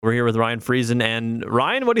We're here with Ryan Friesen. And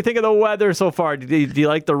Ryan, what do you think of the weather so far? Do you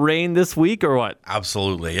like the rain this week or what?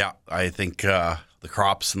 Absolutely, yeah. I think the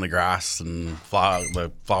crops and the grass and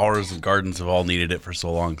the flowers and gardens have all needed it for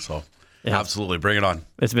so long. So, yeah. Absolutely, bring it on.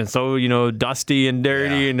 It's been so, dusty and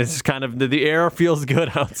dirty, and it's kind of, the air feels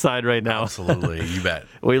good outside right now. Absolutely, you bet.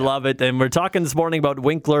 We love it. And we're talking this morning about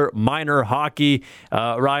Winkler Minor Hockey.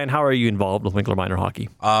 Ryan, how are you involved with Winkler Minor Hockey?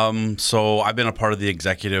 So I've been a part of the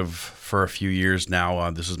executive for a few years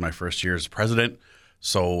now. This is my first year as president.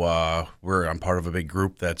 So I'm part of a big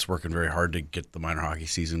group that's working very hard to get the minor hockey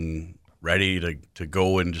season ready to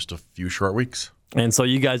go in just a few short weeks. And so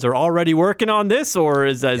you guys are already working on this, or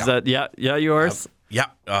is that yours?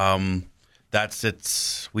 That's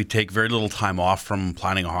it. We take very little time off from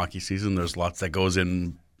planning a hockey season. There's lots that goes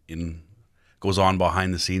on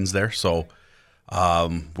behind the scenes there. So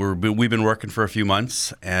we've been working for a few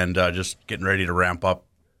months and just getting ready to ramp up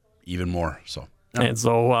even more. So. And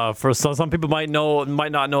so, some people might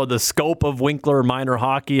not know the scope of Winkler Minor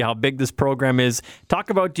Hockey, how big this program is. Talk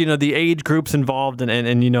about the age groups involved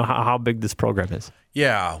and how big this program is.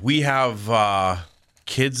 Yeah, we have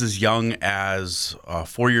kids as young as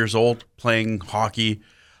 4 years old playing hockey.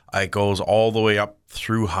 It goes all the way up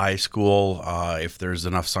through high school. If there's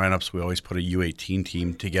enough signups, we always put a U18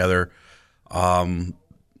 team together, and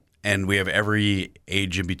we have every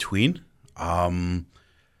age in between.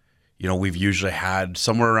 We've usually had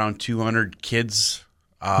somewhere around 200 kids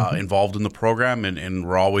involved in the program, and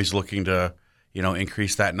we're always looking to,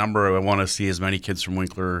 increase that number. I want to see as many kids from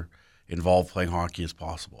Winkler involved playing hockey as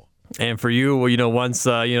possible. And for you, once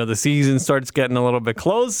the season starts getting a little bit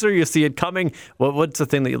closer, you see it coming. What's the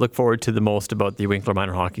thing that you look forward to the most about the Winkler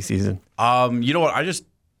Minor Hockey season? You know what?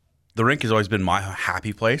 The rink has always been my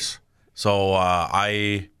happy place. So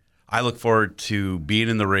I look forward to being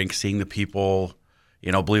in the rink, seeing the people.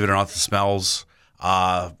 Believe it or not, the smells.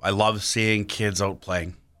 I love seeing kids out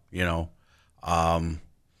playing,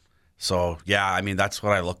 So, yeah, that's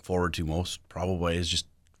what I look forward to most, probably, is just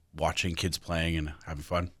watching kids playing and having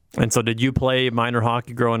fun. And so did you play minor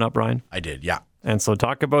hockey growing up, Ryan? I did, yeah. And so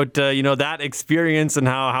talk about, that experience and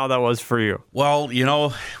how that was for you. Well,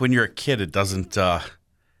 when you're a kid, it doesn't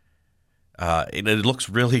it looks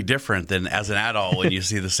really different than as an adult when you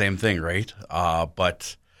see the same thing, right?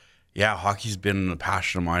 But... yeah, hockey's been a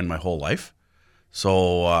passion of mine my whole life.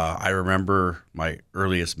 So I remember my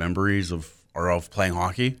earliest memories of playing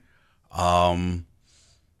hockey. And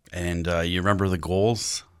you remember the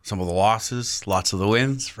goals, some of the losses, lots of the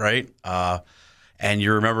wins, right? And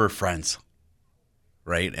you remember friends,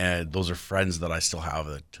 right? And those are friends that I still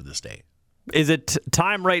have to this day. Is it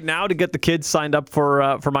time right now to get the kids signed up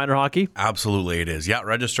for minor hockey? Absolutely, it is. Yeah,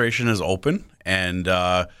 registration is open, and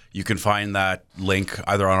you can find that link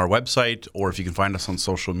either on our website or if you can find us on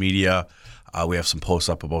social media. We have some posts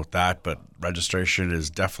up about that, but registration is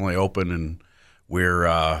definitely open, and we're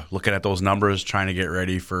looking at those numbers, trying to get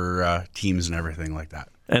ready for teams and everything like that.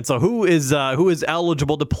 And so who is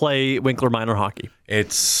eligible to play Winkler Minor Hockey?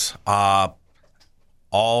 It's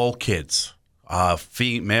all kids.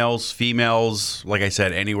 Males, females, like I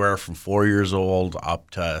said, anywhere from 4 years old up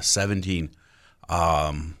to 17.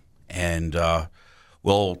 And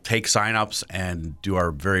we'll take signups and do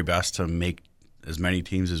our very best to make as many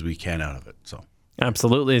teams as we can out of it. So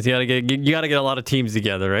absolutely, you gotta get a lot of teams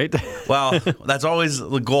together, right? Well, that's always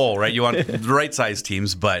the goal, right? You want the right size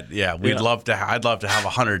teams, but yeah, I'd love to have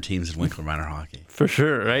 100 teams in Winkler Minor Hockey. For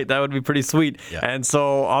sure, right? That would be pretty sweet. Yeah. And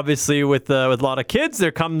so, obviously, with a lot of kids,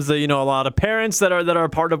 there comes a lot of parents that are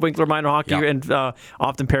part of Winkler Minor Hockey, and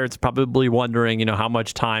often parents probably wondering, how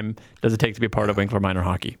much time does it take to be a part of Winkler Minor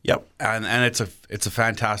Hockey? Yep, and it's a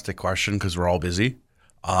fantastic question because we're all busy.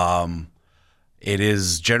 It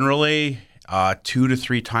is generally 2 to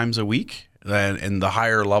 3 times a week, and the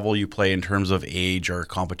higher level you play in terms of age or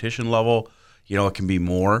competition level, it can be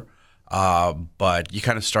more. But you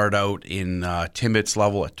kind of start out in Timbits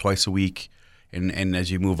level at twice a week, and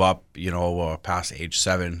as you move up, past age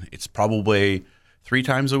 7, it's probably 3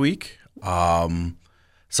 times a week. Some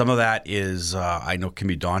of that is I know can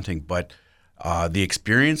be daunting, but the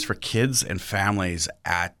experience for kids and families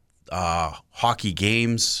at hockey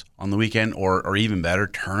games on the weekend, or even better,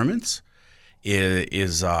 tournaments,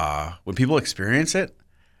 is when people experience it,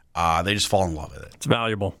 they just fall in love with it. It's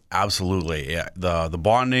valuable. Absolutely. Yeah. The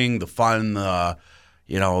bonding, the fun,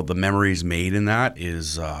 the memories made in that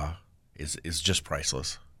is just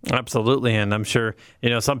priceless. Absolutely. And I'm sure,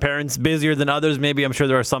 some parents busier than others. Maybe I'm sure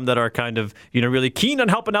there are some that are kind of, really keen on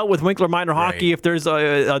helping out with Winkler Minor Hockey. Right. If there's,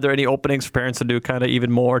 are there any openings for parents to do kind of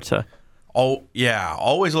even more to? Oh, yeah.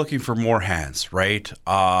 Always looking for more hands, right?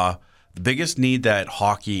 The biggest need that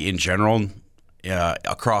hockey in general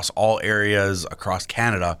across all areas across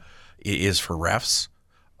Canada is for refs.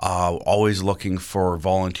 Always looking for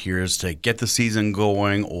volunteers to get the season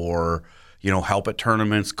going, or help at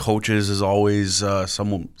tournaments. Coaches is always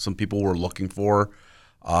some people we're looking for.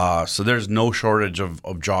 So there's no shortage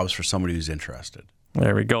of jobs for somebody who's interested.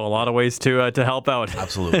 There we go. A lot of ways to help out.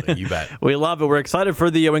 Absolutely. You bet. We love it. We're excited for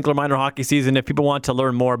the Winkler Minor Hockey season. If people want to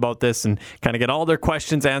learn more about this and kind of get all their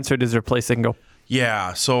questions answered, is there a place they can go?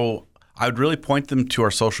 Yeah. So I would really point them to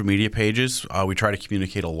our social media pages. We try to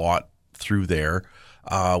communicate a lot through there.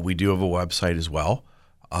 We do have a website as well.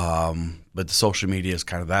 But the social media is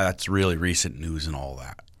kind of that's really recent news and all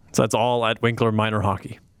that. So that's all at Winkler Minor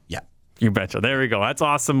Hockey. You betcha. There we go. That's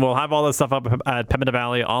awesome. We'll have all this stuff up at Pembina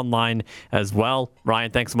Valley online as well.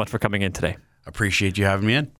 Ryan, thanks so much for coming in today. Appreciate you having me in.